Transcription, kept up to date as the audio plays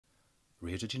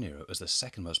Rio de Janeiro is the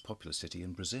second most populous city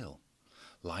in Brazil,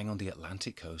 lying on the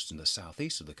Atlantic coast in the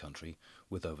southeast of the country,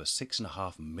 with over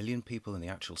 6.5 million people in the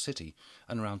actual city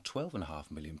and around 12.5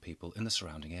 million people in the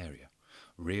surrounding area.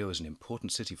 Rio is an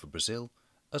important city for Brazil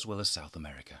as well as South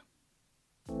America.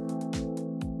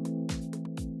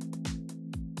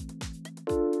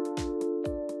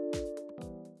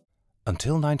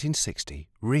 Until 1960,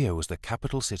 Rio was the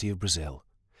capital city of Brazil.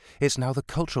 It's now the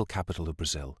cultural capital of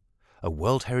Brazil, a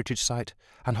World Heritage Site,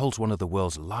 and holds one of the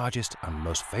world's largest and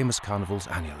most famous carnivals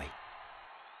annually.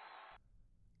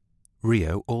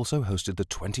 Rio also hosted the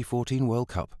 2014 World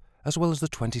Cup as well as the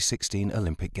 2016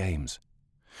 Olympic Games.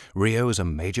 Rio is a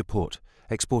major port,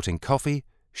 exporting coffee,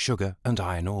 sugar and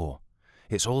iron ore.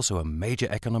 It's also a major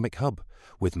economic hub,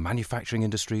 with manufacturing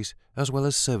industries as well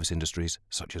as service industries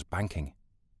such as banking.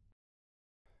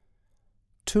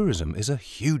 Tourism is a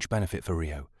huge benefit for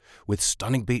Rio, with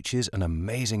stunning beaches and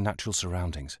amazing natural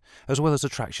surroundings, as well as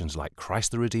attractions like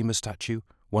Christ the Redeemer statue,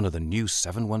 one of the new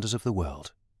 7 wonders of the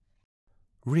world.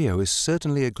 Rio is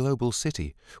certainly a global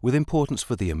city with importance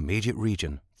for the immediate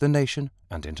region, the nation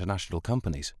and international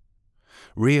companies.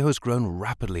 Rio has grown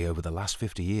rapidly over the last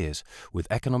 50 years, with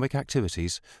economic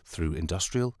activities through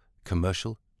industrial,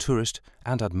 commercial, tourist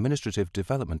and administrative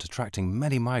development attracting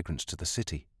many migrants to the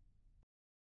city.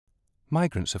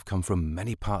 Migrants have come from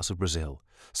many parts of Brazil,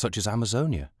 such as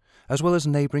Amazonia, as well as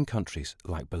neighboring countries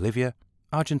like Bolivia,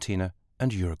 Argentina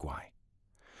and Uruguay.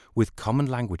 With common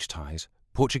language ties,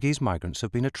 Portuguese migrants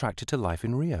have been attracted to life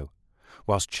in Rio,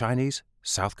 whilst Chinese,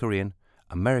 South Korean,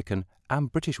 American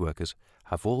and British workers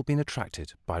have all been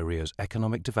attracted by Rio's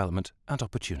economic development and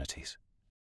opportunities.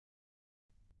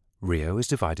 Rio is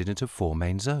divided into 4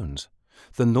 main zones.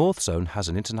 The North Zone has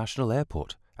an international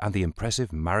airport and the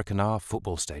impressive Maracanã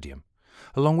football stadium,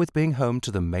 along with being home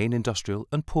to the main industrial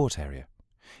and port area.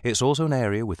 It's also an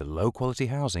area with low-quality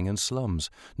housing and slums,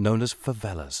 known as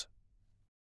favelas.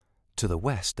 To the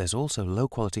west, there's also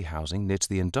low-quality housing near to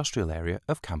the industrial area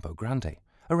of Campo Grande,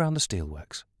 around the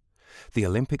steelworks. The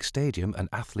Olympic Stadium and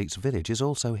Athletes' Village is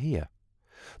also here.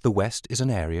 The west is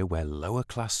an area where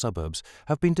lower-class suburbs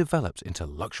have been developed into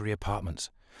luxury apartments,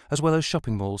 as well as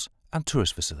shopping malls and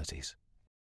tourist facilities.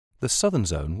 The southern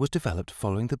zone was developed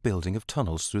following the building of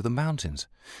tunnels through the mountains,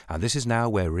 and this is now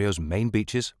where Rio's main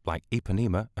beaches, like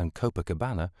Ipanema and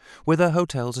Copacabana, where their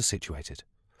hotels are situated.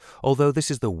 Although this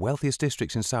is the wealthiest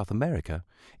district in South America,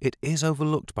 it is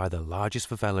overlooked by the largest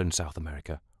favela in South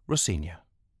America, Rocinha.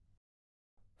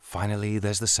 Finally,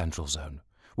 there's the central zone,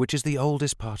 which is the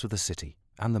oldest part of the city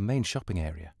and the main shopping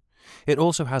area. It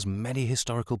also has many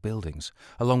historical buildings,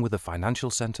 along with the financial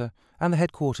center and the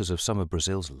headquarters of some of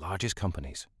Brazil's largest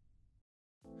companies.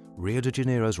 Rio de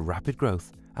Janeiro's rapid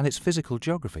growth and its physical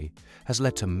geography has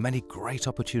led to many great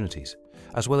opportunities,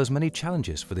 as well as many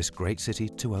challenges for this great city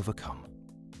to overcome.